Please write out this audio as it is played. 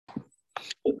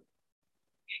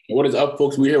What is up,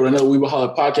 folks? We're here with another We Will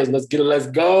Holler podcast. Let's get it. Let's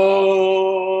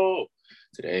go.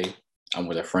 Today, I'm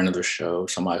with a friend of the show,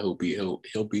 somebody he'll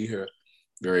be here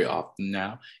very often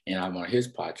now, and I'm on his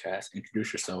podcast.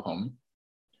 Introduce yourself, homie.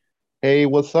 Hey,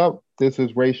 what's up? This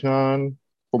is Rayshawn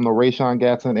from the Rayshawn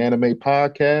Gatson Anime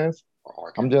Podcast.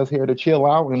 I'm just here to chill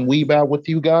out and weeb out with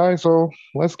you guys. So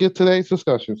let's get today's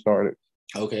discussion started.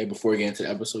 Okay, before we get into the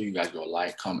episode, you guys go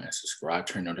like, comment, and subscribe.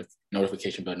 Turn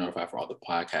notification bell notified for all the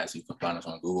podcasts. You can find us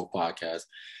on Google Podcasts,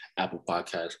 Apple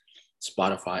Podcasts,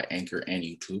 Spotify, Anchor, and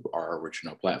YouTube, our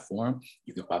original platform.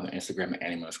 You can find the Instagram at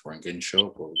anime_getting show,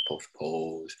 where we post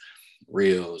polls,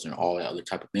 reels, and all that other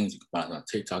type of things. You can find us on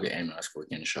TikTok at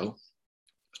anime_getting show.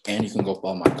 And you can go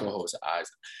follow my co-host,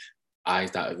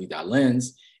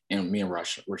 eyes.v.lens. And me and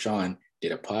Rashawn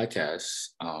did a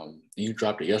podcast. You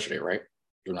dropped it yesterday, right?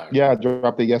 Yeah, I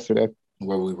dropped it yesterday.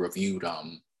 Where we reviewed,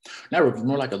 not review,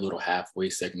 more like a little halfway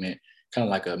segment, kind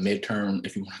of like a midterm,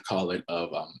 if you want to call it,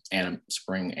 of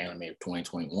spring anime of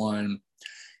 2021.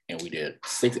 And we did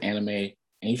 6 anime. And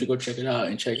you should go check it out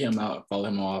and check him out and follow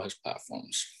him on all his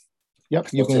platforms. Yep,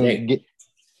 you can get.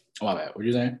 Oh, my bad. What are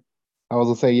you saying? I was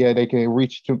gonna say, yeah, they can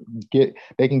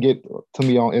get to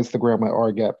me on Instagram at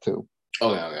rgap too.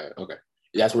 Okay.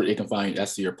 That's where they can find.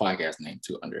 That's your podcast name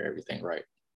too, under everything, right?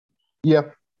 Yeah.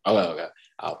 Okay.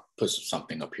 I'll put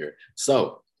something up here.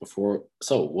 So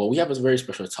we have a very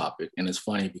special topic, and it's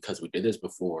funny because we did this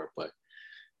before, but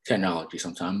technology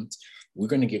sometimes. We're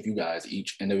going to give you guys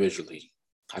each individually.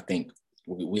 I think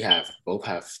we both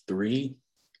have 3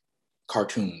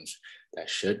 cartoons that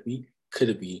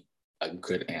could be a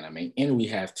good anime, and we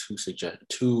have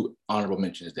 2 honorable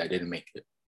mentions that didn't make it.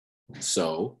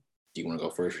 So, do you want to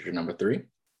go first with your number 3?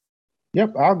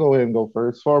 Yep, I'll go ahead and go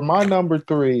first. For my number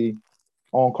 3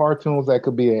 on cartoons that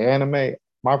could be an anime,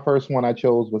 my first one I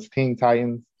chose was Teen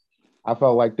Titans. I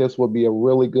felt like this would be a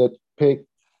really good pick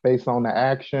based on the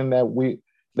action and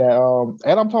I'm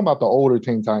talking about the older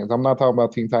Teen Titans. I'm not talking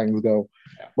about Teen Titans Go,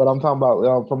 but I'm talking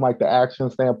about from like the action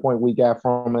standpoint we got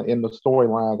from it in the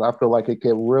storylines. I feel like it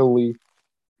could really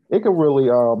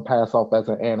pass off as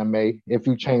an anime if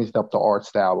you changed up the art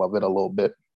style of it a little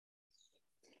bit.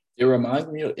 It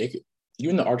reminds me of it.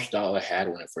 Even the art style it had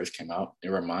when it first came out, it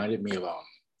reminded me of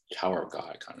Tower of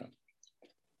God, kind of.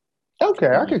 Okay,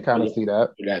 I could kind of see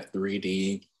that. That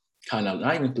 3D kind of,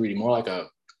 not even 3D,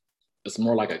 it's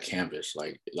more like a canvas,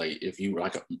 like if you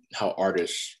how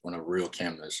artists on a real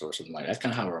canvas or something like that. That's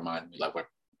kind of how it reminded me, like what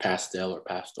pastel,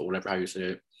 whatever how you say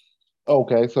it.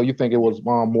 Okay, so you think it was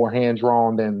more hand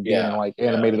drawn than being like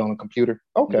animated on a computer?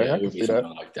 Okay, I can see that.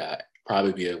 Like that.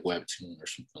 Probably be a webtoon or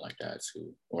something like that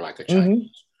too, or like a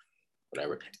Chinese,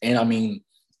 whatever. And I mean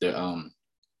the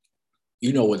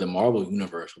with the Marvel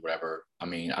universe or whatever. I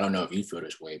mean, I don't know if you feel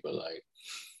this way, but like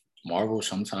Marvel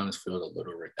sometimes feels a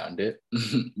little redundant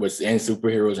and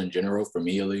superheroes in general, for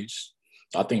me at least.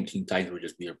 So I think Teen Titans would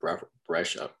just be a breath of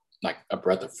fresh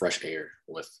air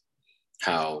with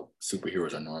how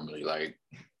superheroes are normally like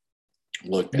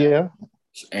looked at. Yeah,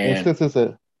 and since it's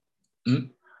a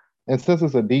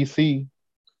DC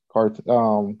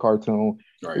cartoon,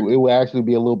 right, it would actually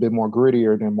be a little bit more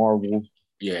grittier than Marvel.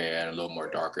 Yeah, and a little more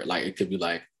darker. Like it could be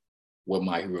like what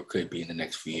My Hero could be in the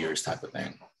next few years, type of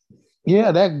thing.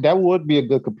 Yeah, that would be a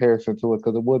good comparison to it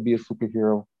because it would be a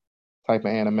superhero type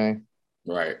of anime.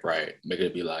 Right. Make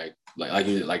it be like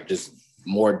just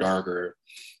more darker.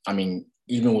 I mean,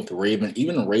 even with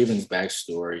Raven's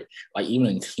backstory, like even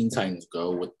in Teen Titans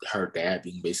Go, with her dad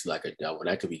being basically like a devil,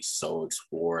 that could be so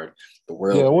explored. The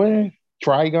world, yeah, what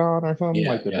Trigon or something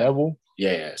like the devil.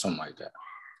 Yeah, something like that.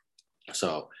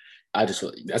 So that's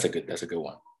a good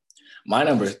one. My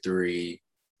number 3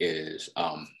 is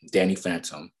Danny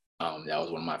Phantom. That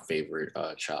was one of my favorite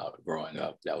child growing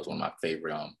up. That was one of my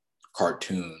favorite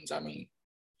cartoons. I mean,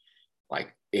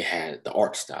 like it had the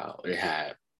art style, it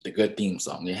had the good theme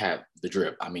song, it had the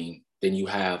drip. I mean, then you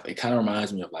have, it kind of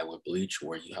reminds me of like with Bleach,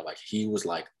 where you have like, he was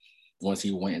like, once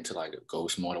he went into like a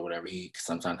ghost mode or whatever, he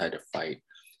sometimes had to fight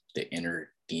the inner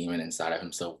demon inside of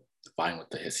himself, fighting with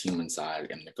his human side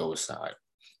and the ghost side.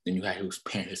 Then you had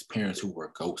his parents who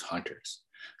were ghost hunters.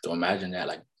 So imagine that,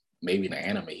 like maybe in the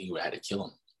anime, he would have had to kill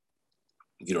him.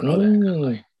 You don't know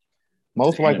that.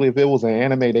 Most likely, if it was an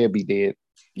anime, they'd be dead.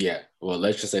 Yeah. Well,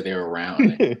 let's just say they were around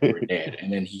and they were dead.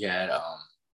 And then he had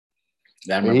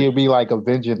he'd be like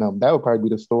avenging them. That would probably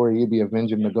be the story. He'd be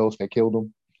avenging the ghost that killed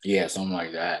him. Yeah, something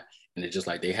like that. And it's just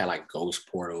like they had like ghost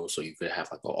portals, so you could have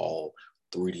like an all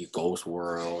 3D ghost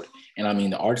world. And I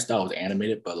mean, the art style was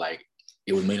animated, but like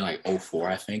it was made like 04,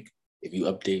 I think. If you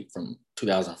update from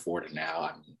 2004 to now,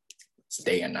 I mean, it's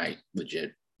day and night,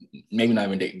 legit. Maybe not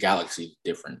even Galaxy,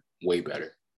 different, way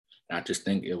better. And I just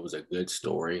think it was a good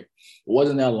story. It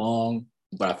wasn't that long,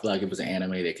 but I feel like it was an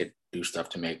anime. They could do stuff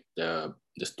to make the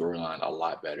storyline a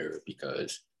lot better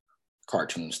because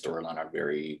cartoon storyline are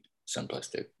very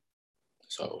simplistic.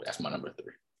 So that's my number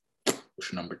 3.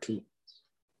 What's your number 2?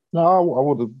 No, I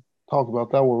would talk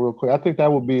about that one real quick. I think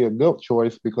that would be a good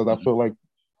choice because I feel like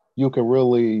you could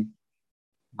really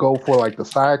go for like the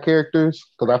side characters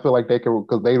because I feel like they could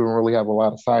because they don't really have a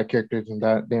lot of side characters in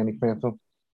that Danny Phantom.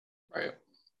 Right.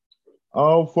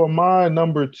 For my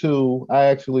number 2, I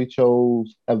actually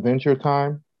chose Adventure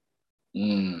Time.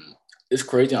 It's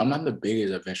crazy. I'm not the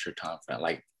biggest Adventure Time fan.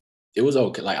 Like, it was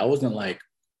okay. Like, I wasn't like,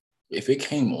 if it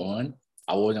came on,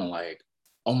 I wasn't like,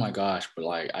 oh my gosh, but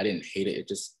like, I didn't hate it. It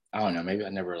just, I don't know. Maybe I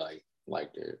never like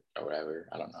liked it or whatever.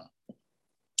 I don't know.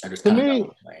 I just To kind of got me,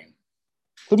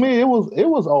 the lane. it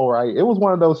was all right. It was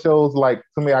one of those shows like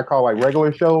to me I call like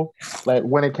regular show. Like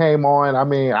when it came on, I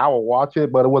mean I would watch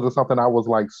it, but it wasn't something I was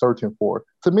like searching for.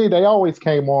 To me, they always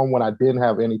came on when I didn't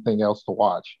have anything else to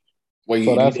watch. Well,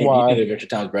 So you that's think why. Adventure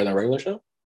Time is better than regular show?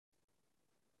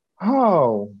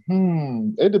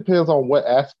 It depends on what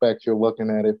aspect you're looking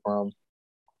at it from.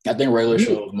 I think regular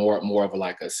show is more of a,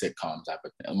 like a sitcom type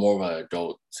of thing, more of an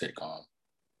adult sitcom.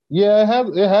 Yeah,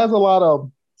 it has a lot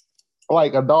of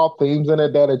like adult themes in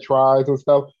it that it tries and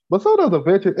stuff. But so does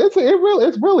Adventure.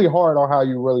 It's really hard on how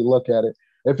you really look at it.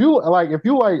 If you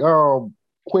like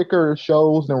quicker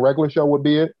shows than regular show would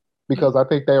be it because I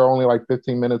think they are only like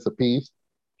 15 minutes a piece,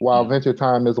 while Mm. Adventure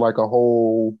Time is like a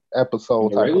whole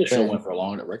episode The type of regular show thing. went for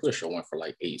long. The regular show went for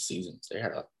like 8 seasons. They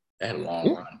had a long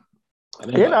Yeah. run. I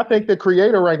think And about I think the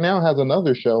creator right now has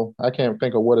another show. I can't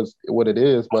think of what it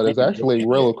is, I but think it's actually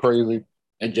real crazy.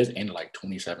 it just ended like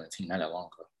 2017, not that long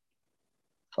ago.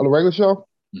 On the regular show?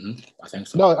 I think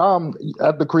so. No,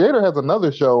 the creator has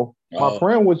another show. My Oh,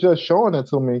 friend was just showing it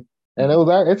to me, and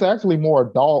mhm. it's actually more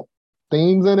adult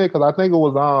themes in it because I think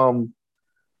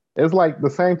it's like the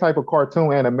same type of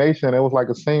cartoon animation. It was like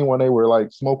a scene when they were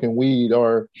like smoking weed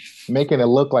or making it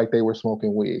look like they were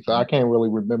smoking weed. So I can't really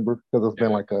remember because it's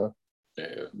been Yeah, like a.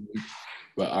 yeah.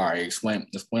 But all right, explain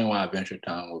why Adventure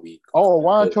Time will be Oh,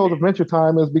 why I good. chose Adventure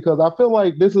Time is because I feel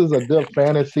like this is a good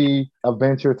fantasy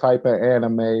adventure type of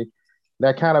anime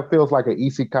that kind of feels like an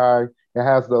isekai. It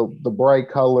has the bright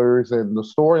colors and the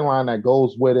storyline that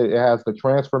goes with it. It has the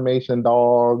transformation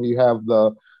dog. You have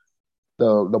the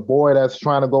boy that's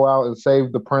trying to go out and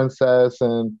save the princess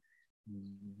and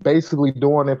basically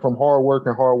doing it from hard work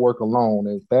alone.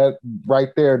 If that right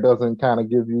there doesn't kind of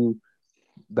give you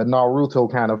the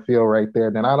Naruto kind of feel right there,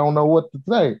 then I don't know what to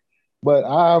say. But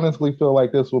I honestly feel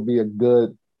like this will be a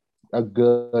good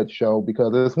show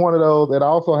because it's one of those. It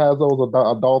also has those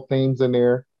adult themes in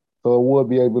there, so it would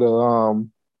be able to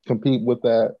compete with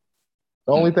that.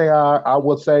 The only Mm. thing I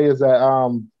would say is that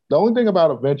the only thing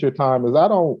about Adventure Time is I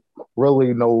don't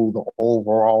really know the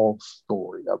overall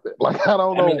story of it. Like I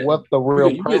don't I know mean, what the you real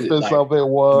could purpose like of it to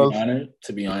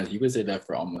be was. honest, you could say that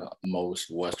for most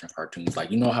Western cartoons.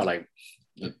 Like you know how like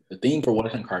the theme for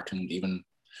Western cartoons, even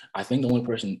I think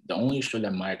the only show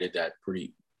that might have did that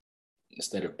pretty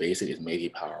instead of basic is maybe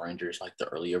Power Rangers, like the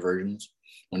earlier versions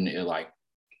when it like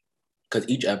because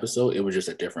each episode it was just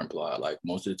a different plot. Like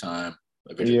most of the time,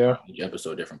 Adventure Yeah. Time, each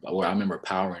episode different plot. Where I remember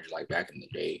Power Rangers like back in the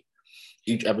day,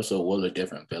 each episode was a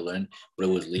different villain, but it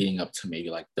was leading up to maybe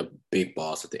like the big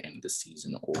boss at the end of the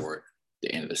season or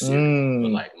the end of the series. But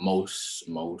Mm. like most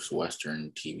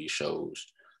Western TV shows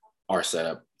are set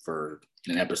up for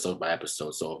an episode by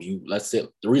episode. So if you let's say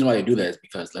the reason why they do that is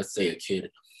because let's say a kid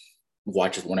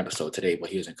watches one episode today, but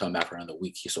he doesn't come back for another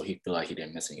week, so he feel like he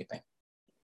didn't miss anything.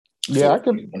 Yeah, So I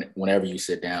could. whenever you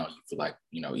sit down, you feel like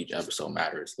each episode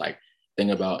matters. Like think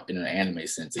about in an anime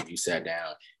sense, if you sat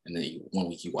down and then one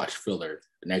week you watch filler,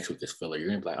 the next week is filler, you're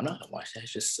gonna be like, I'm not gonna watch that.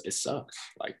 It's just it sucks.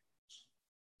 Like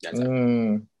that's how,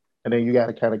 Mm. And then you got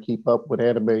to kind of keep up with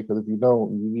anime because if you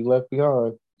don't, you be left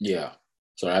behind. yeah.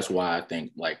 So that's why I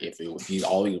think like if these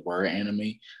always were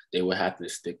anime, they would have to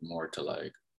stick more to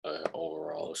like an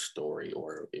overall story,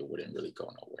 or it wouldn't really go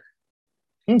nowhere.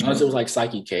 Unless it Mhm. was like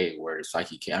Psyche K, where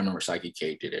Psyche K, I remember Psyche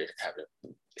K did it have a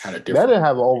kind of That different. didn't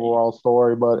have an overall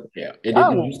story, but Yeah, it did.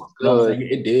 that No, one was no, I'm good.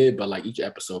 saying it did, but like each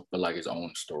episode felt like its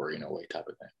own story in a way, type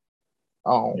of thing.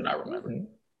 Oh, What I remember.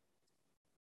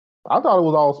 I thought it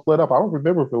was all split up. I don't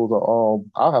remember if it was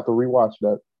a. I'll have to rewatch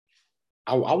that.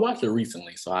 I watched it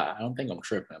recently, so I don't think I'm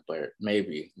tripping, but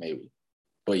maybe.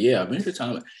 But yeah, Adventure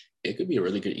Time, it could be a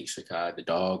really good isekai. The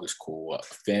dog is cool.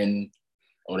 Finn,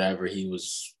 whatever, The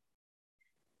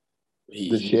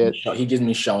shit. he gives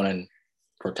me shonen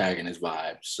protagonist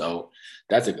vibes. So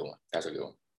that's a good one. That's a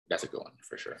good one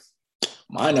for sure.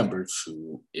 My number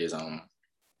 2 is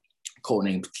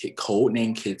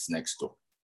Codename Kids Next Door.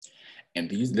 And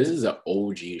this is an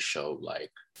OG show.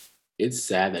 Like, it's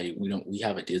sad that we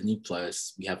have a Disney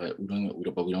Plus, but we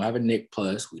don't have a Nick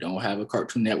Plus, we don't have a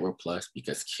Cartoon Network Plus,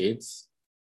 because kids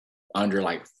under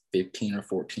like 15 or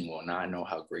 14 will not know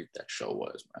how great that show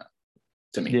was, man.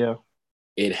 To me, yeah,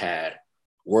 it had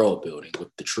world building with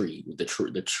the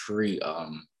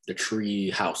tree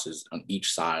houses on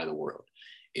each side of the world.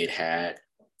 It had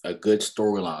a good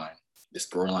storyline. The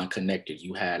storyline connected.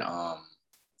 You had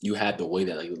the way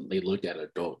that they looked at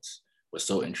adults was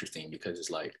so interesting, because it's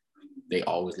like they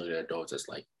always looked at adults as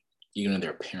like, even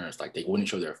their parents, like they wouldn't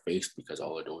show their face because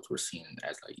all adults were seen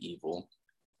as like evil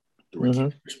through a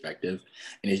kid's perspective.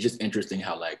 And it's just interesting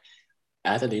how like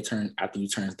after you turn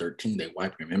 13, they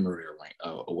wipe your memory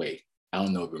away. I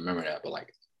don't know if you remember that, but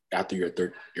like after your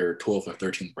 12th or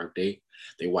 13th birthday,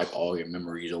 they wipe all your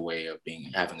memories away of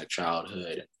having a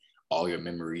childhood, all your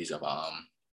memories of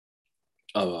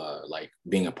like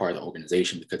being a part of the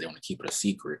organization, because they want to keep it a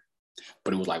secret.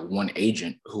 But it was like one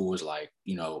agent who was like,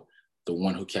 the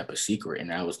one who kept a secret, and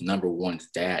that was number one's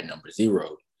dad, number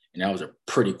 0. And that was a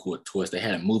pretty cool twist. They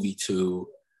had a movie too,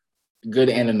 good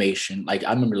animation. Like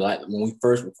I remember like when we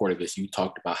first recorded this, you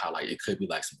talked about how like it could be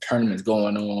like some tournaments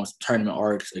going on, some tournament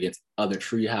arcs against other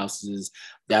tree houses.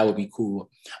 That would be cool.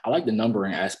 I like the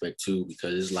numbering aspect too,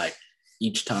 because it's like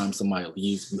each time somebody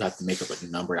leaves, you have to make up a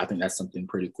number. I think that's something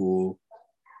pretty cool.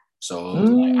 So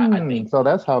like, I think so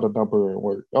that's how the numbering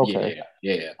works. Okay.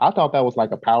 Yeah. I thought that was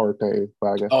like a power thing, but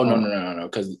I guess Oh no.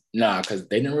 Because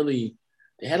they didn't really.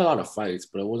 They had a lot of fights,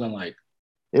 but it wasn't like.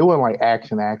 It wasn't like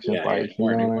action fights. They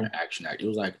weren't action act. It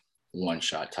was like one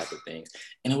shot type of things,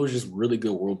 and it was just really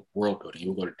good world building.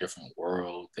 You would go to different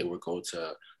worlds. They would go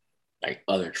to like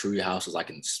other tree houses, like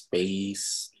in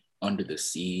space, under the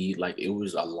sea. Like it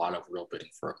was a lot of world building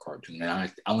for a cartoon. And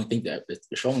I only think that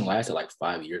the show only lasted like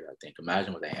 5 years. I think.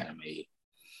 Imagine with an anime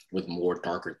with more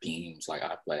darker themes. Like I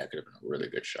feel like that could have been a really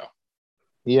good show.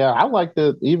 Yeah, I like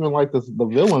the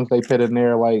villains they put in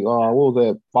there. Like, what was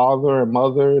that? Father and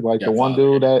mother. Like the one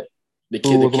dude that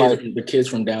the kids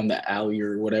from down the alley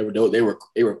or whatever. They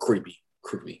were creepy.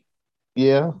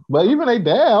 Yeah, but even they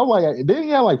dad, I'm like, didn't he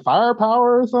have like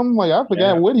firepower or something? Like I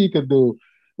forgot what he could do,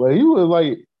 but he was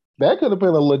like that could have been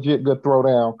a legit good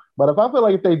throwdown. But if I feel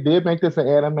like if they did make this an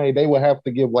anime, they would have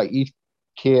to give like each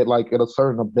kid like a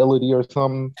certain ability or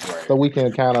something, so we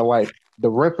can kind of like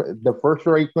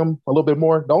differentiate them a little bit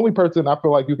more. The only person I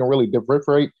feel like you can really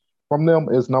differentiate from them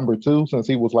is number 2, since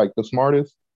he was like the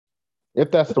smartest. If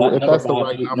that's the right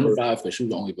number. Number 5, because she was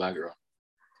the only black girl.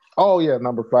 Oh yeah,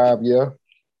 number 5, yeah.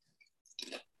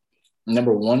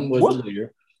 Number 1 was the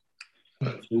leader.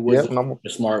 2 was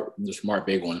the smart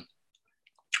big one.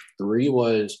 3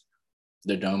 was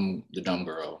the dumb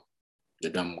girl.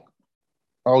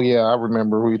 Oh yeah, I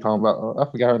remember who you're talking about.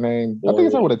 I forgot her name. I think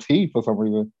it's her with a T for some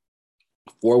reason.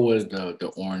 4 was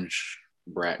the orange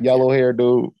brat, yellow hair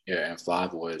dude. Yeah, and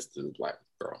 5 was the black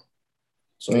girl.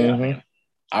 So yeah,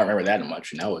 I remember that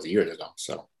much, and that was years ago.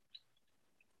 So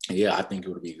yeah, I think it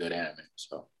would be a good anime.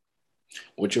 So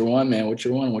what's your one, man? What's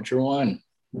your one?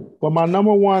 Well, my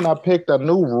number 1, I picked a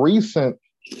new recent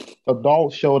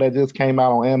adult show that just came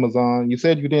out on Amazon. You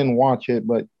said you didn't watch it,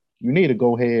 but you need to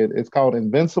go ahead. It's called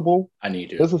Invincible. I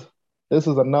need to. This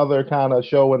is another kind of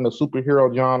show in the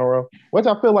superhero genre, which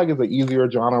I feel like is an easier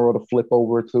genre to flip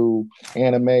over to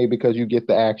anime, because you get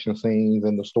the action scenes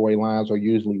and the storylines are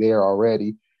usually there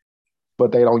already,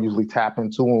 but they don't usually tap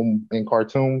into them in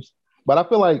cartoons. But I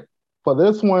feel like for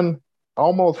this one,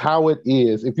 almost how it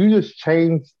is, if you just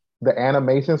change the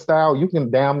animation style, you can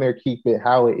damn near keep it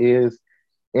how it is,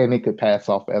 and it could pass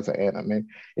off as an anime.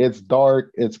 It's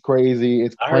dark, it's crazy,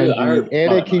 it's cringy,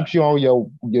 and it keeps you on your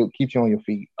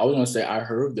feet. I was gonna say I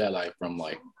heard that like from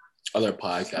like other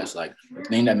podcasts, like the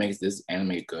thing that makes this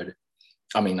anime good.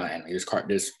 I mean, not anime.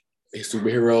 This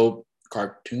superhero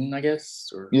cartoon, I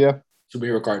guess, or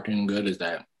superhero cartoon good is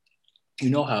that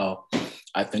how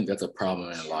I think that's a problem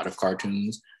in a lot of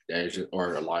cartoons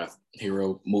or a lot of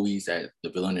hero movies, that the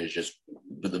villain is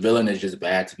just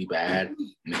bad to be bad,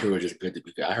 and the hero is just good to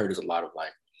be good. I heard there's a lot of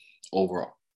like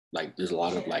overall, like there's a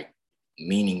lot of like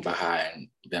meaning behind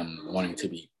them wanting to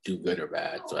do good or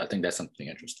bad. So I think that's something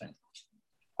interesting.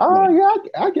 Yeah,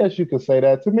 I guess you could say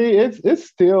that. To me, it's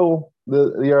still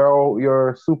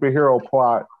your superhero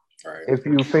plot, right, if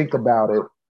you think about it,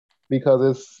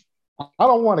 because I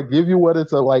don't want to give you what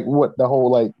it's like, what the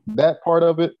whole like that part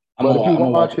of it. But if you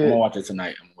watch it, I'm gonna watch it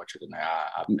tonight.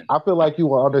 I feel like you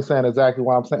will understand exactly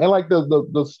what I'm saying. And like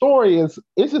the story it's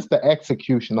just the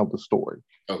execution of the story,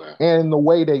 okay, and the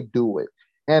way they do it,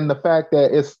 and the fact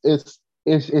that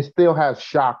it still has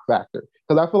shock factor.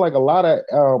 because I feel like a lot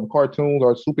of cartoons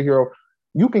or superhero,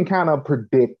 you can kind of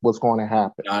predict what's going to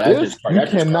happen. No, This you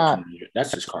that's just cannot. cartoon.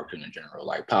 That's just cartoon in general.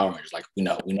 Like Power Rangers, like we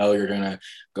know you're gonna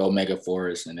go Mega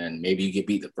Force, and then maybe you get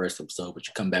beat the first episode, but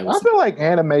you come back with I some. feel like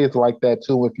anime is like that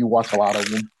too if you watch a lot of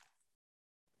them.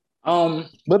 Um,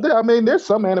 But I mean, there's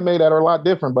some anime that are a lot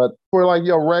different. But for like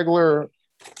your regular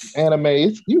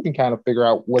anime, you can kind of figure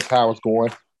out what's how it's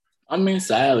going. I mean,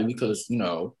 sadly, because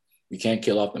you can't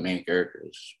kill off the main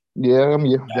characters. Yeah, I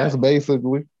mean, yeah, that's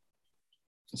basically.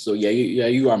 So yeah,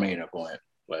 you are making a point,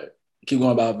 but keep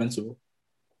going about Invincible.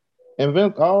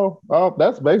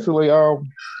 That's basically what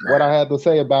Right. I had to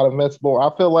say about Invincible.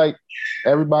 I feel like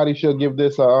everybody should give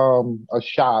this a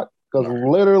shot because Right.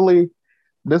 literally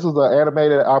this is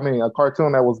a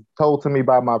cartoon that was told to me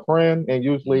by my friend, and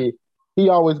Mhm. usually he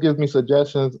always gives me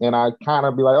suggestions, and I kind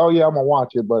of be like, oh yeah, I'm gonna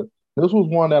watch it. But this was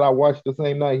one that I watched the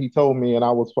same night he told me, and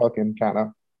I was kind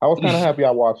of happy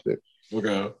I watched it.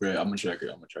 Okay, great. I'm gonna check it.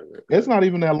 I'm gonna check it. It's not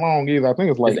even that long either. I think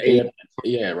it's It's like eight. eight.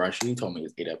 Yeah, right. She told me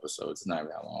it's 8 episodes. It's not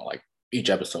that long. Like each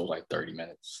episode is like 30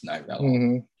 minutes. It's not that long.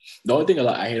 Mm-hmm. The only thing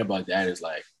I hate about that is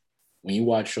like when you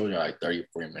watch shows that are like 30,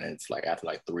 40 minutes, like after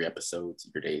like 3 episodes,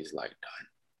 your day is like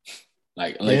done.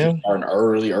 Like unless you Yeah. start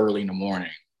early in the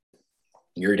morning,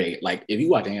 your day, like if you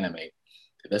watch anime,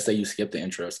 let's say you skip the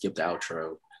intro, skip the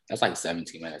outro, that's like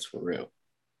 17 minutes for real.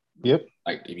 Yep.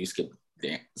 Like if you skip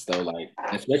so like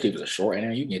especially if it's a short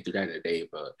anime, you can get through that in a day,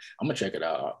 but I'm gonna check it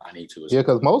out. I need to as Yeah,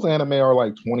 well. because most anime are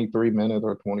like 23 minutes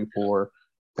or 24.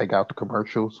 Take out the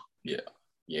commercials. Yeah.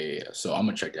 Yeah. So I'm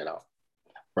gonna check that out.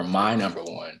 For my number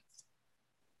one,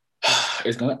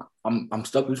 it's gonna I'm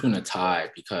stuck between a tie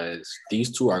because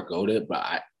these two are goaded,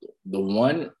 but the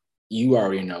one you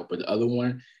already know, but the other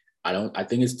one I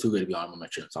think it's too good to be honorable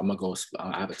mention. So I'm gonna go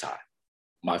I have a tie.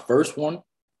 My first one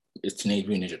is Teenage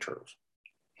Mutant Ninja Turtles.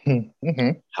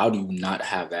 Mm-hmm. How do you not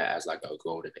have that as like a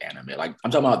goated anime? Like I'm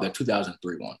talking about the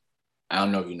 2003 one. I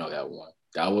don't know if you know that one.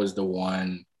 That was the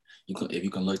one if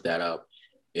you can look that up.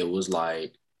 It was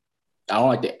like I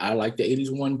like the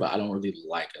 80s one, but I don't really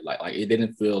like it. Like it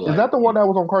didn't feel Is like that the one that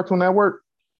was on Cartoon Network?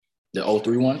 the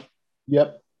 03 one.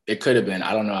 Yep. It could have been.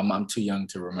 I don't know. I'm too young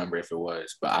to remember if it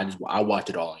was, but I watched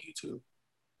it all on YouTube.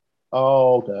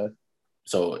 Oh, okay.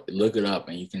 So look it up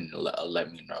and you can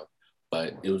let me know.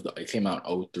 But it came out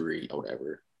in 03 or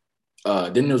whatever.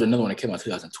 Then there was another one that came out in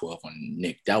 2012 on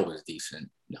Nick. That was decent.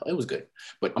 No, it was good.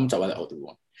 But I'm talking about the 03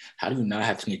 one. How do you not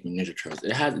have Teenage Mutant Ninja Turtles?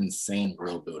 It has insane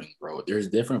world building, bro. There's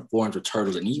different forms of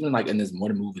turtles, and even like in this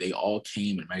modern movie, they all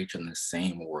came and made each other in the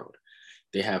same world.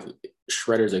 They have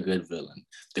Shredder's a good villain.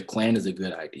 The Clan is a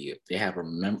good idea. They have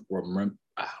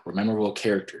memorable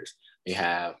characters. They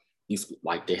have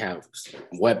they have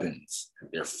weapons.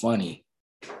 They're funny.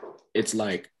 It's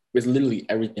literally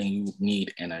everything you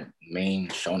need in a main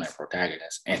shonen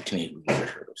protagonist and Teenage Mutant Ninja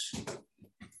Turtles.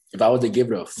 If I was to give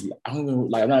it I don't even,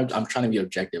 like I'm trying to be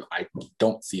objective. I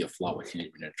don't see a flaw with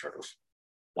Teenage Mutant Ninja Turtles.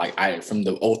 Like from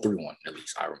the 03 one at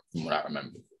least, from what I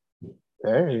remember.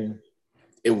 Hey.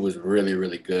 It was really,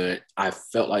 really good. I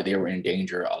felt like they were in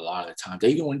danger a lot of the time. They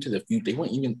even went to the future. They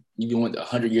went even went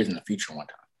 100 years in the future one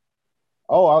time.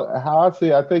 Oh, how I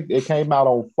see. I think it came out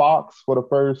on Fox for the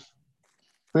first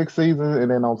 6 seasons, and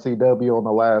then on CW on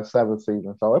the last 7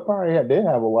 seasons. So it probably did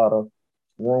have a lot of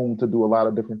room to do a lot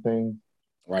of different things.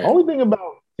 Right. Only thing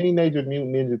about Teenage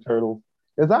Mutant Ninja Turtles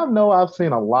is I know I've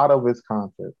seen a lot of its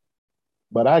content,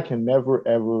 but I can never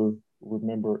ever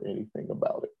remember anything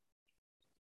about it.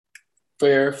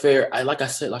 Fair. Like I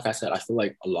said, I feel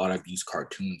like a lot of these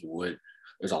cartoons would.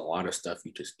 There's a lot of stuff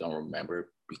you just don't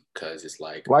remember because it's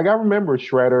like Like I remember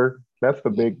Shredder, that's the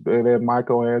big, and then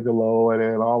Michelangelo, and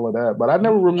then all of that. But I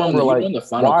never remember you like know in the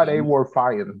final why they comic. were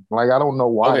fighting. Like I don't know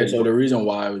why Okay, they so were. the reason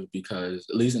why was because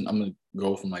at least I'm gonna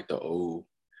go from like the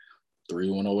 03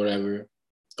 one or whatever.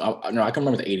 No, I can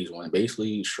remember the 80s one.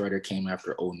 Basically, Shredder came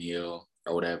after O'Neal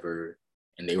or whatever,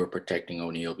 and they were protecting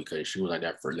O'Neal because she was like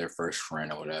that for their first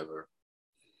friend or whatever.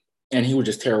 And he was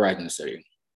just terrorizing the city.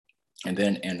 And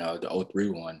then in the 03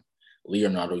 one,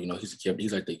 Leonardo,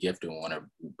 he's like the gifted one,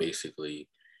 basically.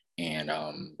 And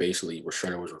basically, where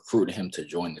Shredder was recruiting him to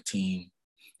join the team,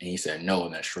 and he said no,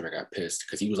 and then Shredder got pissed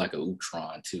because he was like a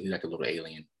Ultron too. He's like a little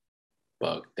alien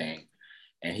bug thing,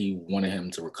 and he wanted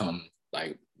him to come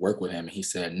like work with him. And he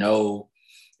said no,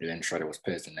 and then Shredder was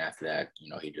pissed, and after that,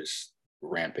 he just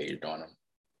rampaged on him.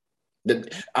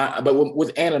 But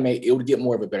with anime, it would get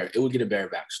a better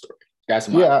backstory. That's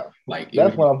my Yeah, like it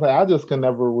that's would. what I'm saying. I just can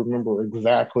never remember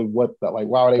exactly what the like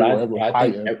why they were ever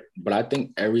fighting. But I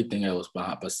think everything else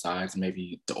besides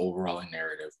maybe the overall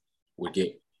narrative would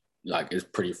get like it's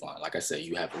pretty fun. Like I said,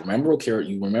 you have memorable character.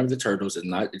 You remember the turtles.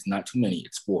 It's not too many.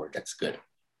 It's four. That's good.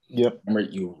 Yep. Remember,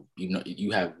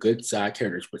 you have good side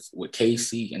characters with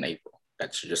Casey and April.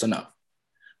 That's just enough.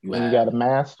 And you got a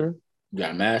master. You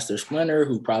got Master Splinter,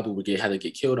 who probably would had to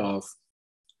get killed off.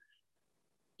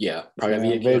 Yeah,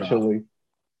 probably get killed off. Eventually.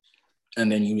 And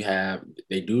then you have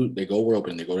they go world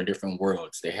and they go to different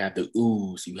worlds. They have the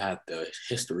ooze. You have the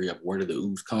history of where did the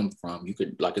ooze come from. You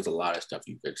could there's a lot of stuff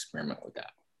you could experiment with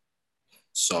that.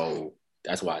 So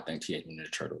that's why I think Teenage Mutant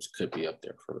Ninja Turtles could be up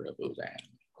there for real if it was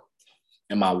anime.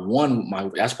 And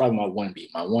that's probably my 1B.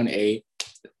 My 1A,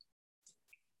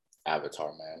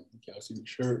 Avatar, man. Y'all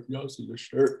see the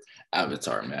shirt?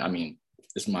 Avatar, man. I mean,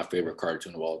 this is my favorite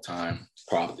cartoon of all time.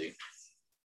 Probably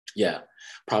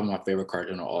my favorite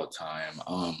cartoon of all time.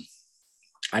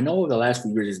 I know the last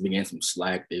few years it's been getting some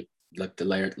slack. They like the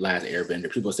last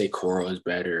Airbender. People say Korra is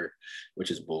better,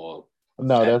 which is bull.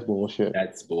 No, that's bullshit.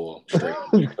 That's bull.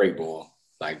 Straight bull.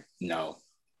 Like, no.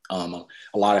 A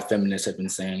lot of feminists have been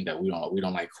saying that we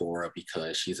don't like Korra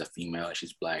because she's a female and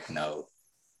she's black. No,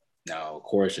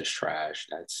 Korra's just trash.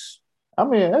 That's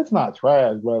not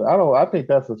trash, but I think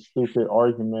that's a stupid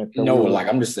argument.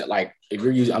 I'm just like, if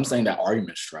you're using, I'm saying that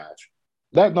argument's trash.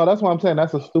 That's what I'm saying.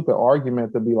 That's a stupid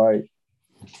argument to be like,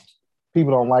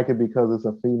 people don't like it because it's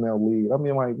a female lead. I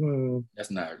mean, like,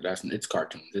 it's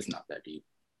cartoons. It's not that deep.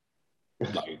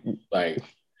 Like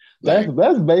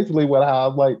that's basically what I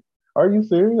was like. Are you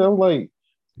serious? I'm like,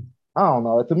 I don't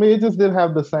know. To me, it just didn't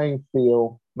have the same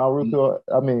feel. Naruto,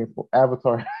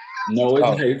 Avatar. No,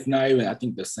 it's not even. I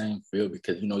think the same feel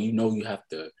because you have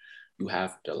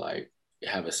to like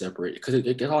have a separate because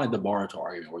it gets on like the Boruto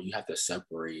argument where you have to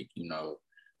separate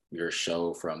your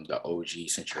show from the OG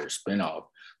since you're a spinoff.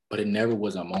 But it never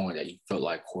was a moment that you felt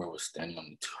like Korra was standing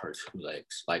on her two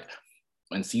legs. Like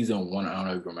in season 1, I don't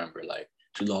know if you remember, like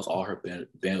she lost all her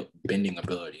bending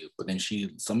ability, but then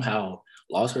she somehow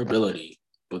lost her ability,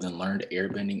 but then learned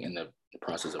airbending in the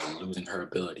process of losing her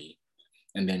ability.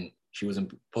 And then she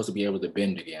wasn't supposed to be able to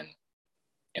bend again.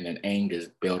 And then Aang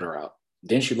just bailed her out.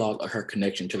 Then she lost her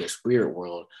connection to the spirit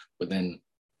world, but then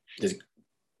this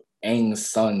Aang's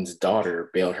son's daughter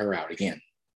bailed her out again.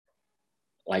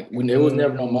 Like when there was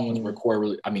never no moments where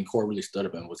Korra really stood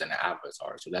up and was an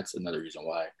Avatar. So that's another reason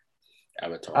why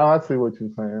Avatar. Oh, I see what you're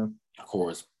saying.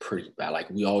 Korra's pretty bad. Like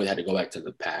we always had to go back to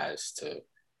the past to.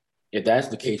 If that's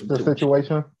the case,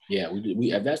 situation. Yeah,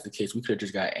 we if that's the case, we could have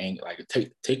just got Aang. Like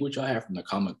take what y'all have from the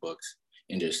comic books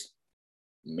and just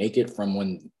make it from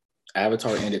when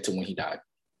Avatar ended to when he died.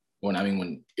 When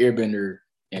Airbender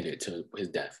ended to his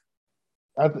death.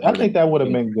 I think that would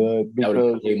have been good because that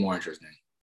would have been way more interesting.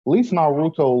 At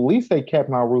least they kept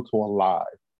Naruto alive.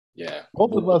 Yeah.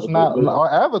 Most of us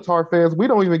our Avatar fans, we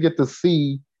don't even get to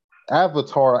see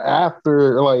Avatar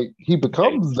after like he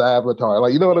becomes the Avatar.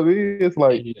 Like, you know what I mean? It's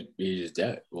like he's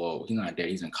dead. Well, he's not dead.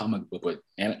 He's in comic book, but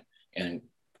and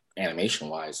animation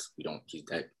wise, he's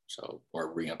dead. So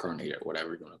or reincarnated or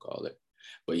whatever you want to call it.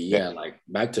 But yeah, like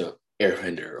back to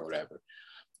Airbender or whatever.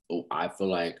 I feel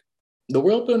like the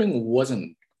world building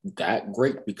wasn't that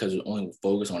great because it only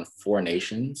focused on 4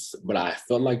 nations, but I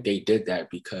felt like they did that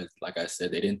because, like I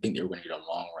said, they didn't think they were going to get a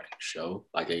long running show.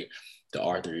 Like the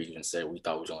author even said, we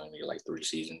thought it was only going to get like 3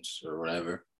 seasons or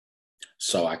whatever.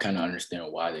 So I kind of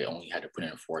understand why they only had to put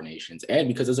in 4 nations, and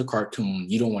because it's a cartoon,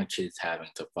 you don't want kids having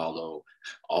to follow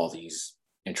all these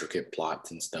intricate plots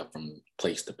and stuff from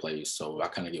place to place. So I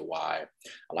kind of get why.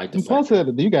 I like the plus you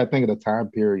got to think of the time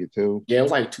period too. Yeah, it was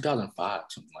like 2005,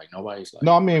 something like nobody's like.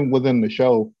 No, I mean within the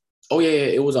show. Oh yeah,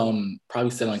 it was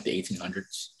probably set in like the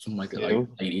 1800s, something like that, like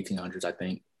late 1800s, I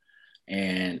think.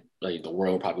 And like the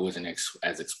world probably wasn't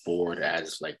as explored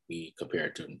as like we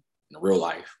compared to in real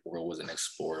life. The world wasn't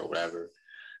explored or whatever.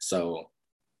 So,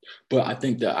 but I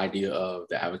think the idea of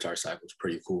the Avatar cycle is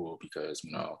pretty cool because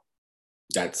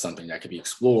that's something that could be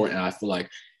explored, and I feel like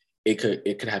it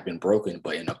could have been broken,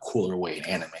 but in a cooler way in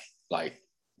anime. Like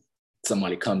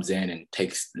somebody comes in and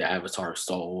takes the Avatar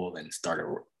soul and start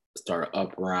an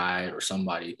uprising, or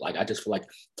somebody like I just feel like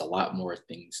it's a lot more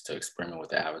things to experiment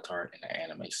with the Avatar in the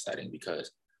anime setting because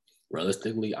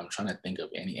realistically, I'm trying to think of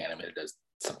any anime that does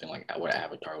something like what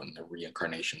Avatar in the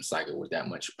reincarnation cycle with that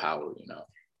much power.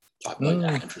 So I feel like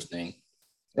that's interesting.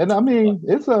 And I mean,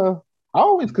 I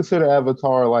always consider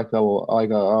Avatar like a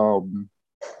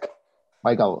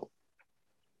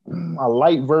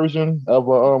light version of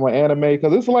an anime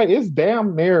because it's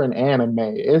damn near an anime.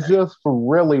 It's just for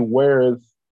really where it's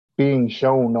being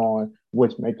shown on,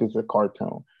 which makes it a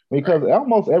cartoon. Because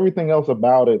almost everything else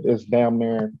about it is damn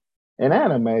near an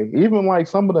anime. Even like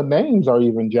some of the names are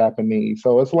even Japanese.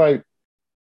 So it's like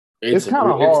it's kind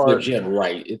of hard.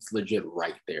 It's legit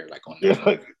right there, like on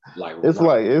that.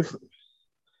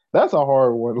 That's a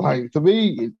hard one. Like to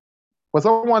me, For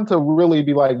someone to really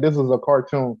be like, this is a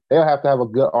cartoon, they'll have to have a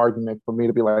good argument for me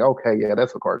to be like, okay, yeah,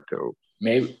 that's a cartoon.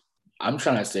 Maybe I'm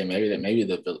trying to say maybe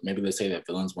they say that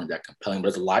villains weren't that compelling, but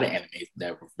there's a lot of animes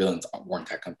that villains weren't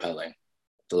that compelling.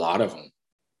 A lot of them.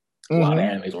 A lot of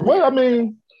animes where we Well, I had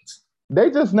mean,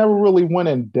 they just never really went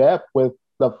in depth with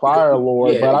the Fire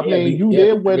Lord, but I mean, you did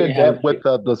because went they in didn't have depth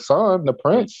with the son, the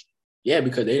prince. yeah,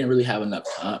 because they didn't really have enough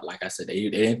time. Like I said,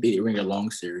 they were in a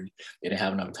long series. They didn't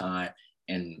have enough time,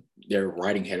 and their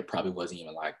writing head probably wasn't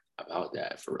even like about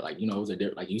that for like it was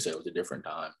like you said, it was a different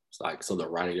time. It's like so the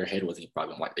writing their head wasn't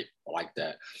probably like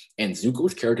that. And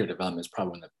Zuko's character development is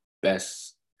probably one of the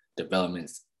best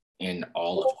developments in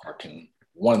all of cartoon.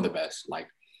 One of the best, like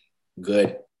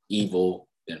good, evil,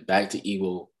 then back to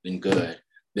evil, then good.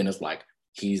 Then it's like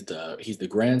he's the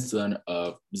grandson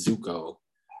of Zuko.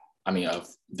 I mean, of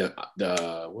the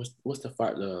what's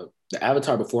the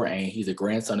Avatar before Aang. He's a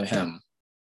grandson of him,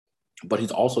 but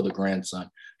he's also the grandson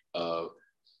of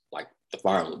like the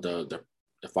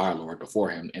Fire Lord before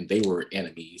him, and they were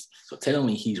enemies. So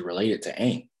technically, he's related to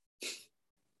Aang.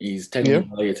 He's technically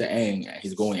related to Aang. And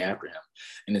he's going after him,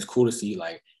 and it's cool to see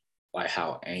like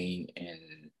how Aang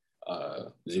and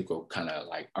Zuko kind of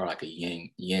like are like a yin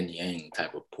yang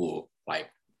type of pool. Like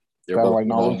they're Kind of both like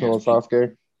young Naruto as and people.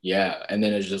 Sasuke. Yeah, and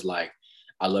then it's just like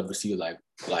I love to see like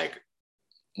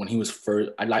when he was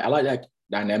first. I like that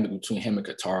dynamic between him and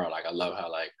Katara. Like I love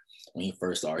how like when he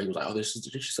first saw her, he was like, "Oh, this is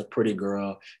just a pretty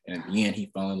girl," and in the end, he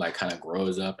finally like kind of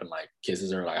grows up and like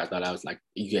kisses her. Like I thought I was like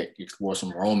you explore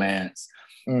some romance,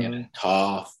 and then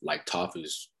Toph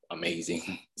is amazing.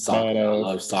 Sokka, I Badass.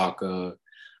 love Sokka.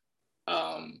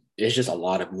 It's just a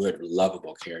lot of good,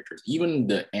 lovable characters. Even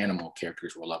the animal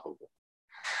characters were lovable.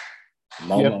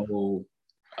 Yeah. Momo,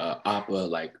 Appa,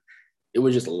 like it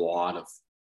was just a lot of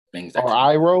things that Or could.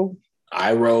 Iroh.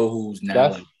 Iroh, who's now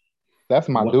That's like that's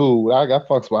my what? dude. I got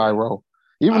fucks with Iroh.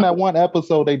 Even I, that one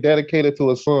episode they dedicated to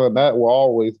his son, that will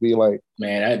always be like,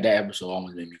 man, that episode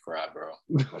almost made me cry, bro.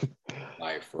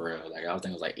 Like for real. Like I was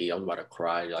thinking, it was like, I was about to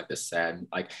cry. Like the sad,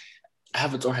 like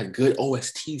Avatar had good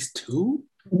OSTs too.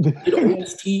 Good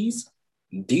OSTs,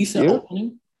 decent yeah,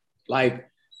 opening. Like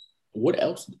what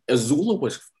else? a Azula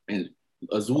was able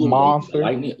to monster.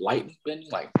 lightning bending.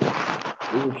 Like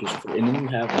it was just, and then you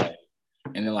have like,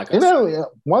 and then like I And said, then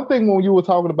one thing when you were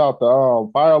talking about the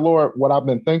Fire Lord, what I've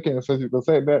been thinking since you've been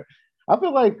saying that, I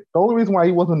feel like the only reason why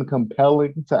he wasn't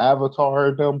compelling to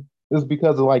Avatar them is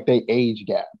because of like their age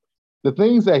gap. The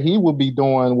things that he would be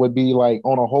doing would be like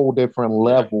on a whole different yeah,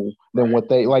 level than right. what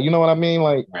they like. You know what I mean?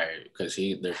 Like Right, because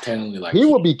they're technically like he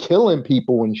would be killing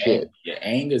people and Aang, shit. yeah,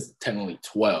 Aang is technically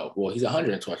 12. Well, he's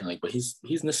 112, like, but he's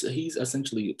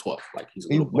essentially 12. Like he's a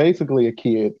He's little boy. basically a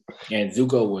kid. And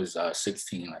Zuko was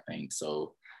 16, I think.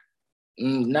 So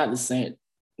not the same.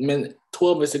 I mean,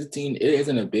 12 and 16, it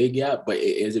isn't a big gap, but it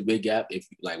is a big gap if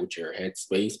like with your head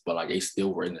space. But like they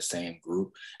still were in the same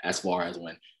group as far as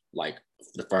when like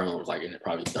the first was like in the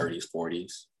probably 30s,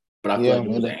 40s. But I feel Yeah, like it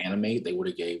was an man. anime, they would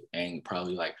have gave Aang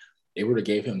probably like they would have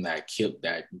gave him that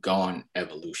gone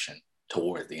evolution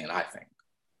towards the end, I think,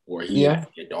 where he has Yeah.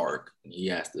 to get dark. He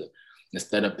has to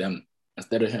instead of I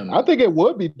him. think it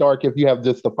would be dark if you have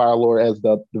just the Fire Lord as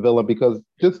the villain, because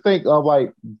just think of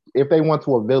like if they went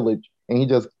to a village and he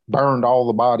just burned all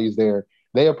the bodies there,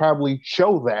 they'll probably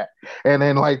show that. And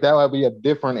then like that would be a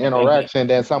different And then interaction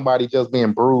than somebody just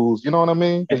being bruised. You know what I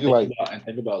mean? Because you're like,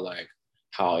 think about like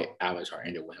how Avatar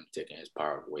ended with him taking his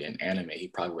power away. In anime, he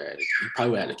probably had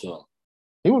to kill him.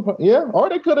 he would, yeah, or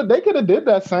they could have did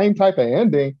that same type of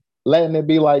ending, letting it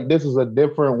be like this is a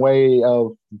different way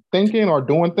of thinking or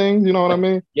doing things. You know what I But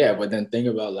mean? yeah, but then think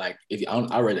about like if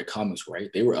I read the comments, right,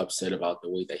 they were upset about the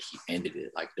way that he ended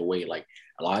it, like the way like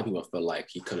a lot of people felt like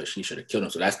she should have killed him.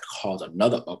 So that's caused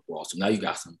another uproar. So now you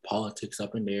got some politics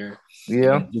up in there, and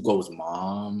Yeah. then Zuko's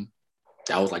mom.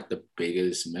 That was like the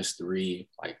biggest mystery.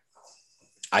 Like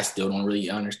I still don't really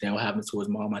understand what happened to his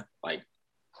mom. Like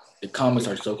the comments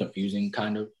are so confusing,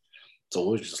 kind of. So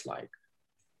it was just like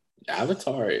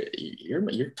Avatar.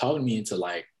 You're talking me into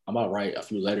like I'm about to write a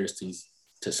few letters to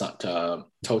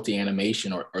Toti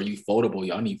Animation or you foldable.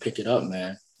 Y'all need to pick it up,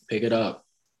 man. Pick it up.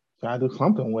 Try to do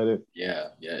something with it. Yeah,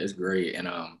 it's great. And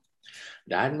I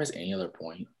didn't miss any other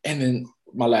point. And then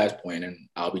my last point, and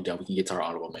I'll be done. We can get to our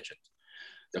honorable mentions.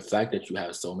 The fact that you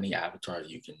have so many avatars,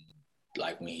 you can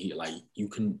like when he like you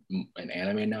can in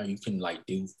anime now you can like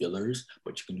do fillers,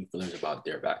 but you can do fillers about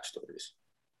their backstories.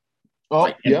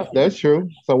 Like Oh, yeah, that's true.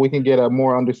 So we can get a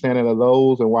more understanding of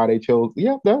those and why they chose.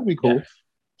 Yeah, that would be yeah. cool.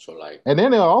 So like And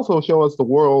then they'll also show us the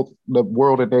world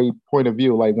at their point of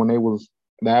view, like when they was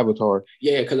the Avatar.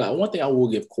 yeah, because one thing I will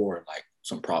give Core like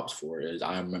some props for is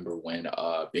I remember when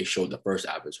they showed the first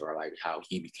Avatar, like how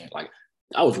he became like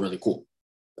that was really cool.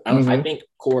 I think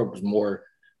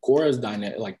Korra's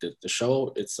dynamic, like the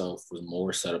show itself was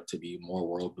more set up to be more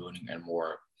world building and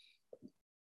more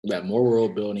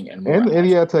and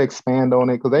he had to expand on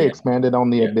it because they expanded on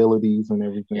the abilities and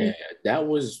everything. Yeah, that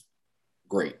was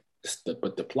great.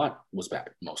 But the plot was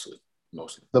bad mostly.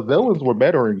 The villains were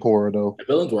better in Korra though. The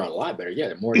villains were a lot better.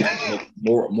 Yeah,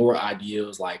 more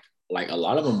ideas. Like a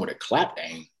lot of them would have clapped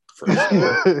Aang for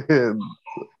sure.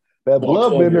 That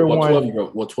bloodbender one.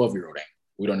 12-year-old Aang.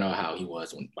 We don't know how he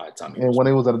was by the time he was. When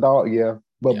he was an adult, yeah.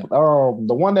 But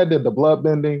the one that did the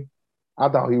bloodbending, I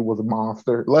thought he was a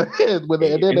monster. Like,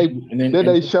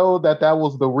 they showed that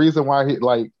was the reason why he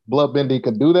like bloodbending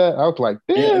could do that. I was like,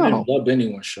 damn. And then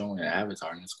bloodbending was shown in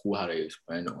Avatar, and it's cool how they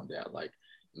expand on that. Like,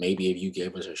 maybe if you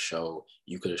gave us a show,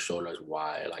 you could have showed us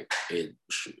why like it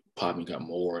probably got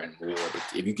more and more. But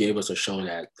if you gave us a show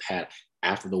that had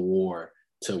after the war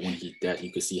to when he died,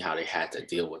 you could see how they had to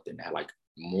deal with it and had like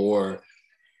more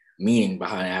meaning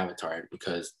behind Avatar,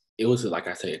 because it was, like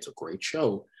I said, it's a great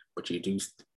show, but you do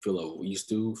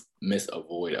miss a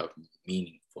void of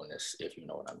meaningfulness, if you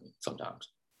know what I mean. Sometimes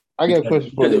I get a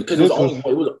question for because it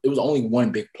was only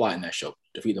one big plot in that show: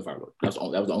 defeat the Fire Lord. That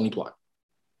was the only plot.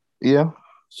 Yeah.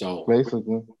 So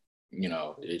basically,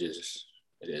 it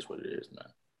is what it is,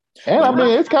 man. And I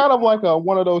mean, it's kind of like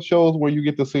one of those shows where you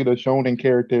get to see the shonen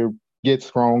character get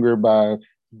stronger by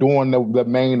doing the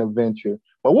main adventure.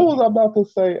 But what was I about to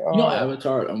say?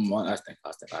 Avatar. Last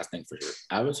thing for sure.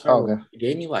 Avatar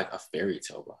gave me like a fairy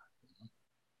tale vibe.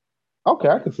 Okay,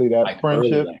 I can see that. Like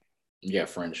friendship.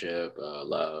 Friendship,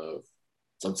 love.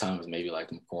 Sometimes maybe like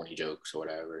some corny jokes or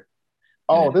whatever.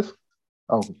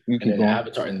 You keep going.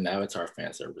 Avatar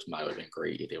fan service might have been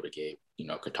great if they would have gave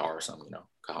Katara some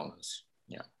cojones.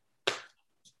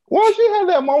 Well, she had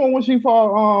that moment when she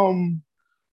fought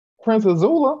Prince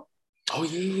Azula. Oh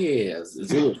yeah,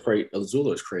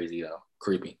 Azula's crazy though.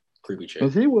 Creepy chick. I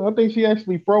think she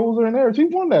actually froze her in there. She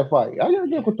won that fight. I gotta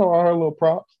give Katara her little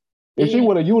props. If she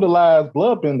would have utilized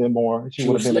bloodbending more, she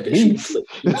would have been a beast.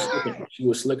 She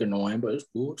was slick annoying, but it's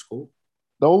cool. It's cool.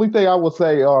 The only thing I would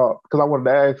say, because I wanted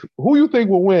to ask, who you think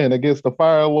will win against the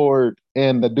Fire Lord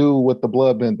and the dude with the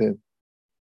bloodbending?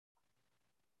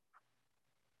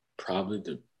 Probably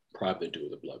the dude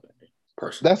with the bloodbending.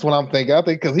 Personally, that's what I'm thinking. I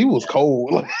think because he was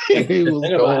cold. He was cold.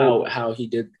 About how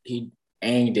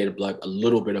Aang did a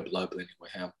little bit of bloodbending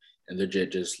with him, and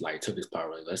legit just like took his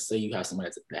power. Like, let's say you have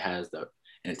somebody that has the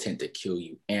intent to kill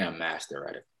you and master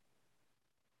at it.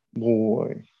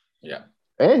 Boy. Yeah.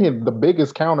 And the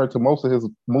biggest counter to most of his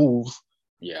moves.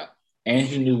 Yeah.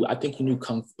 And I think he knew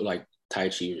Kung Fu, like Tai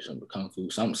Chi or something, Kung Fu,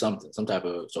 some type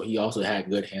of, so he also had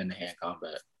good hand-to-hand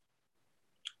combat.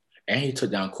 And he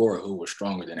took down Korra, who was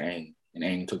stronger than Aang, and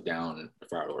Aang took down the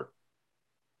Fire Lord.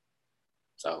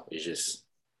 So it's just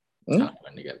kind of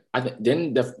went together. I think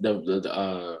then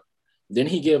didn't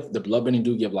he give the bloodbending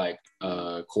dude give like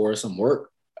Korra some work,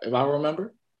 if I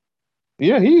remember?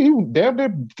 Yeah, he damn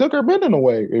near took her bending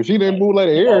away. If she didn't move like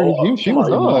the air, she was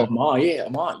done.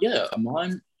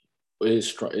 Amon is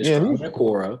stronger than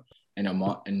Korra,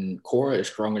 and Korra is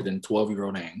stronger than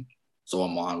 12-year-old Aang. So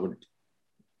Amon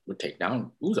would take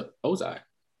down Ozai.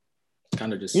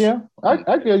 Kind of just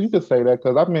I guess you could say that,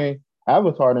 because I mean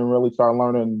Avatar didn't really start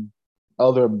learning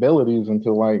other abilities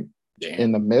until like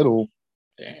in the middle.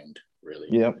 And really,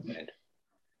 yeah.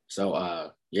 So I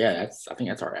think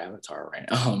that's our Avatar, right?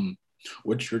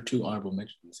 What's your 2 honorable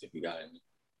mentions, if you got any?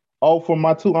 Oh, for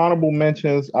my 2 honorable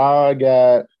mentions, I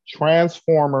got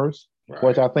Transformers,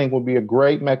 which I think would be a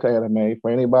great mecha anime for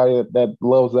anybody that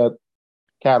loves that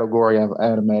category of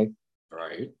anime.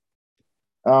 Right.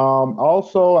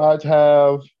 Also, I'd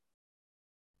have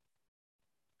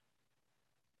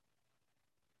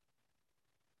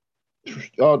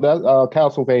that's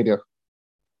Castlevania.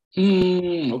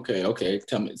 Okay.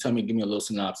 Tell me, give me a little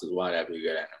synopsis why that'd be a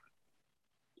good anime.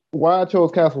 Why I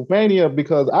chose Castlevania,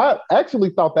 because I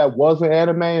actually thought that was an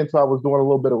anime, and so I was doing a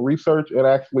little bit of research and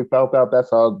actually found out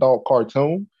that's an adult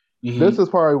cartoon. Mm-hmm. This is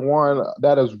probably one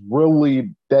that is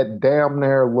really that damn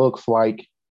near looks like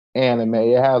anime.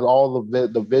 It has all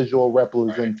the visual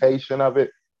representation of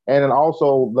it, and then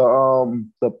also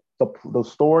the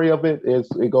story of it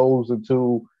goes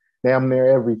into damn near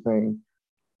everything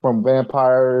from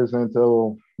vampires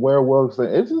into werewolves.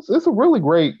 It's a really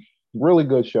great, really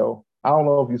good show. I don't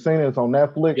know if you've seen it. It's on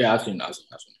Netflix. Yeah, I've seen it.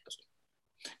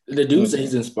 The dude said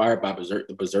he's inspired by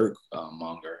the Berserk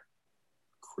manga.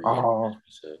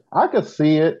 I could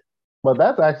see it, but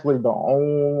that's actually the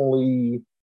only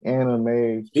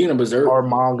anime Speaking of Berserk or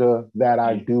manga that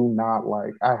I do not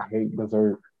like. I hate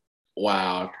Berserk.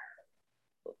 Wow.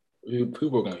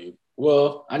 People are gonna.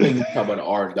 Well, I know you talk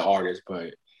about the artist,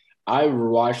 but I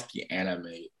watched the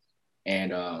anime,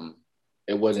 and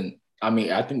it wasn't. I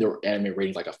mean, I think the anime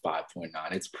rating's like a 5.9.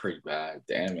 It's pretty bad.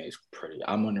 The anime is pretty.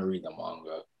 I'm gonna read the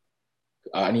manga.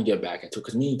 I need to get back into it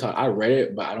because me and talk. I read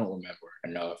it, but I don't remember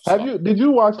enough. So Did you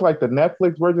watch like the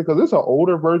Netflix version? Because it's an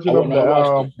older I version of want to the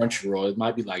watch the Crunchyroll. It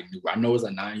might be like new. I know it's a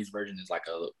 '90s version. It's like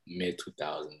a mid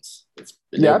 2000s. It's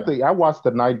Yeah, I think I watched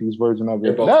the '90s version of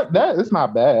they're it. both That it's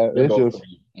not bad. they're It's both just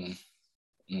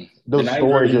pretty. the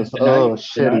story just The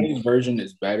shitty. '90s version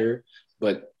is better,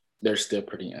 but they're still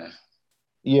pretty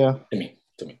Yeah, to me.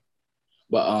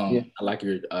 But yeah. I like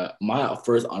your my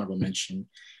first honorable mention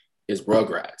is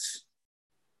Rugrats.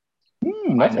 I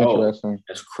That's know interesting.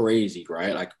 that's crazy,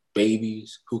 right? Like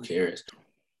babies, who cares?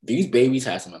 These babies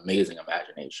have some amazing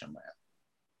imagination, man.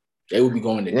 They would be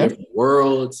going to Yeah, different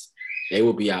worlds. They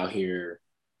would be out here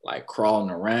like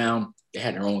crawling around. They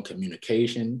had their own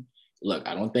communication. Look,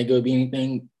 I don't think it would be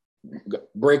anything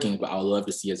breaking, but I would love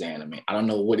to see his anime. I don't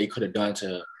know what they could have done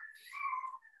to.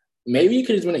 Maybe it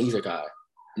could have been an isekai.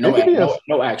 it could be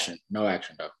No action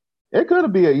though. it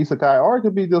could be a isekai, or it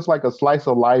could be just like a slice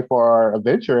of life or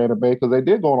adventure anime because they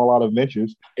did go on a lot of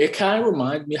adventures. It kind of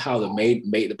reminds me how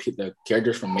the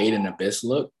characters from Made in Abyss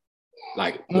look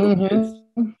like little kids.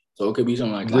 So it could be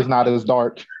something Just not as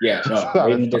dark. yeah, Just no, not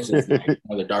Made as in Abyss is dark. like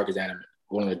one of the darkest anime,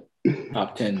 one of the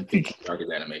top 10, 15 darkest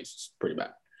animes. It's pretty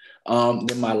bad.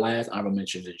 Then my last honorable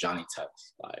mention is Johnny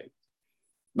Test. Like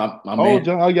my Oh, man,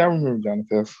 John, oh yeah, I remember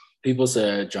Jonathan. people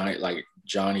said Johnny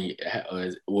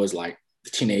was like the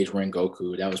teenage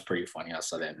Rengoku. That was pretty funny. I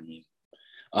saw that in me.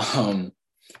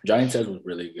 Johnny Test was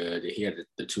really good. He had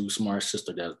the two smart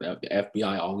sisters that the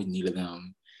FBI always needed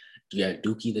them. You had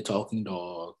Dookie the talking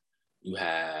dog. You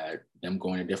had them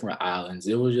going to different islands.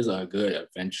 It was just a good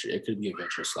adventure. It could be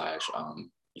adventure slash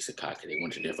isekai. They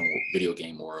went to different video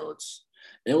game worlds.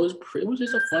 It was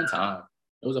just a fun time.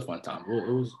 It was a fun time.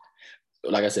 It was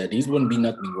like I said, these wouldn't be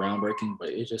nothing groundbreaking, but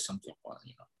it's just something fun,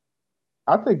 you know.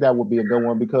 I think that would be a good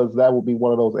one because that would be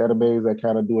one of those animes that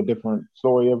kind of do a different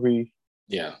story every.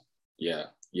 Yeah,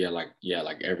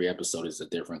 like every episode is a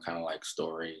different kind of like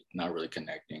story, not really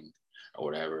connecting or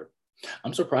whatever.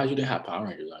 I'm surprised you didn't have Power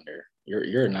Rangers on there.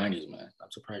 You're a '90s man.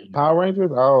 I'm surprised you didn't. Power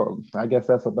Rangers. Oh, I guess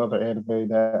that's another anime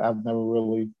that I've never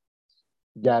really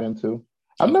got into.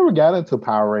 I've Okay. never got into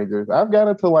Power Rangers. I've got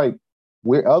into like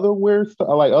weird stuff,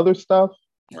 like other stuff,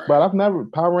 Right. but I've never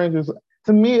Power Rangers.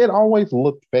 To me, it always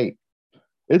looked fake.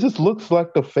 It just looks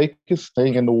like the fakest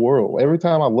thing in the world. Every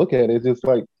time I look at it, it's just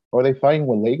like, are they fighting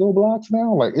with Lego blocks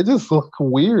now? Like it just looks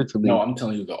weird to No, me. I'm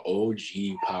telling you, the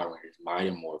OG Power Rangers, Mighty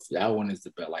Morph, that one is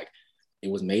the best. Like, it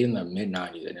was made in the mid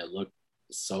 '90s, and it looked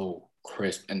so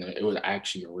crisp, and it was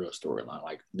actually a real storyline.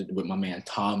 Like with my man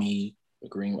Tommy, the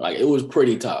Green, like it was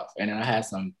pretty tough. And then I had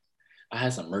some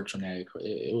merch on that.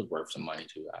 It was worth some money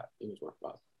too. It was worth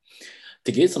about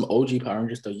to get some OG Power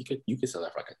Rangers though. You could sell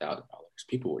that for like $1,000.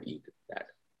 People would eat that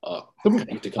up. I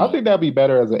think that'd be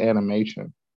better as an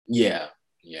animation. Yeah.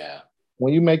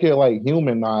 When you make it like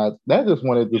humanized, that just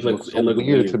when it just looks so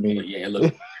weird to me. Yeah, it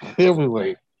looks. It was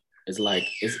like it's like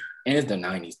it's the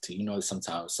 '90s too. You know,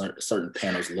 sometimes certain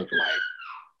panels look like.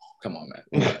 Come on,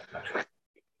 man.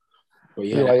 But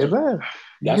yeah, you're like, is that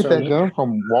you that's get our that gun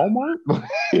from Walmart?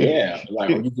 yeah.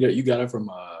 Like, or you got it from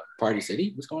Party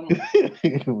City. What's going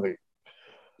on? Like,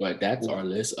 But that's our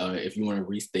list. If you want to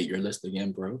restate your list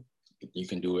again, bro, you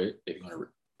can do it if you want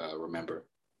to remember.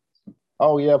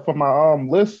 oh yeah, for my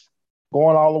list,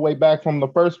 going all the way back from the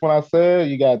first one I said,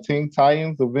 you got Teen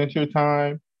Titans, Adventure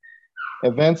Time,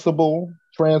 Invincible,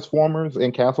 Transformers,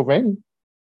 and Castlevania.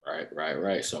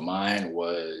 Right. So mine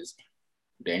was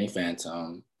Danny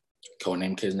Phantom,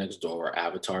 Codename Kids Next Door,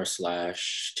 Avatar /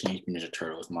 Teenage Mutant Ninja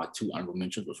Turtles. My two honorable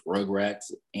mentions was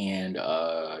Rugrats and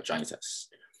Johnny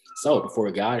Test. So before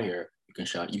we got here,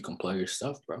 you can plug your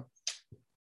stuff, bro.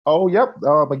 Oh yep.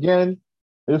 Again,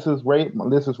 this is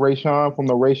Rayshawn from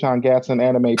the Rayshawn Gatson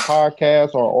Anime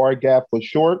Podcast, or RGAP for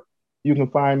short. You can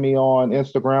find me on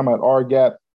Instagram at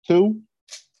RGAP2.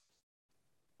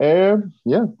 And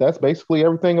yeah, that's basically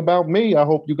everything about me. I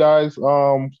hope you guys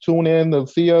tune in to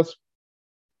see us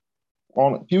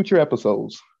on future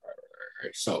episodes.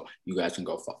 Right. So you guys can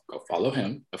go follow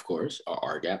him, of course, or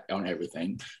RGAP on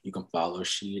everything. You can follow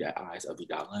Sheed at Eyes of the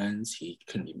Lens. He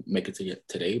couldn't make it to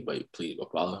today, but please go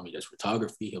follow him. He does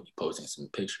photography. He'll be posting some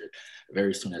pictures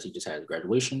very soon as he just had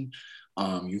graduation.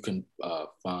 You can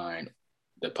find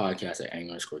the podcast at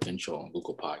Angler_Gensho on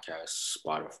Google Podcasts,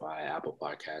 Spotify, Apple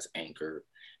Podcasts, Anchor,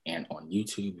 and on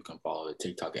YouTube. You can follow the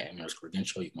TikTok at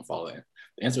Angler_Gensho. You can follow the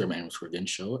Instagram at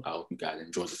Angler_Gensho. I hope you guys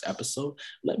enjoyed this episode.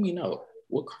 Let me know.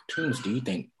 what cartoons do you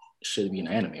think should be an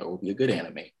anime or would be a good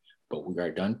anime? But we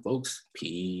are done, folks.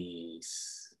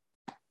 Peace.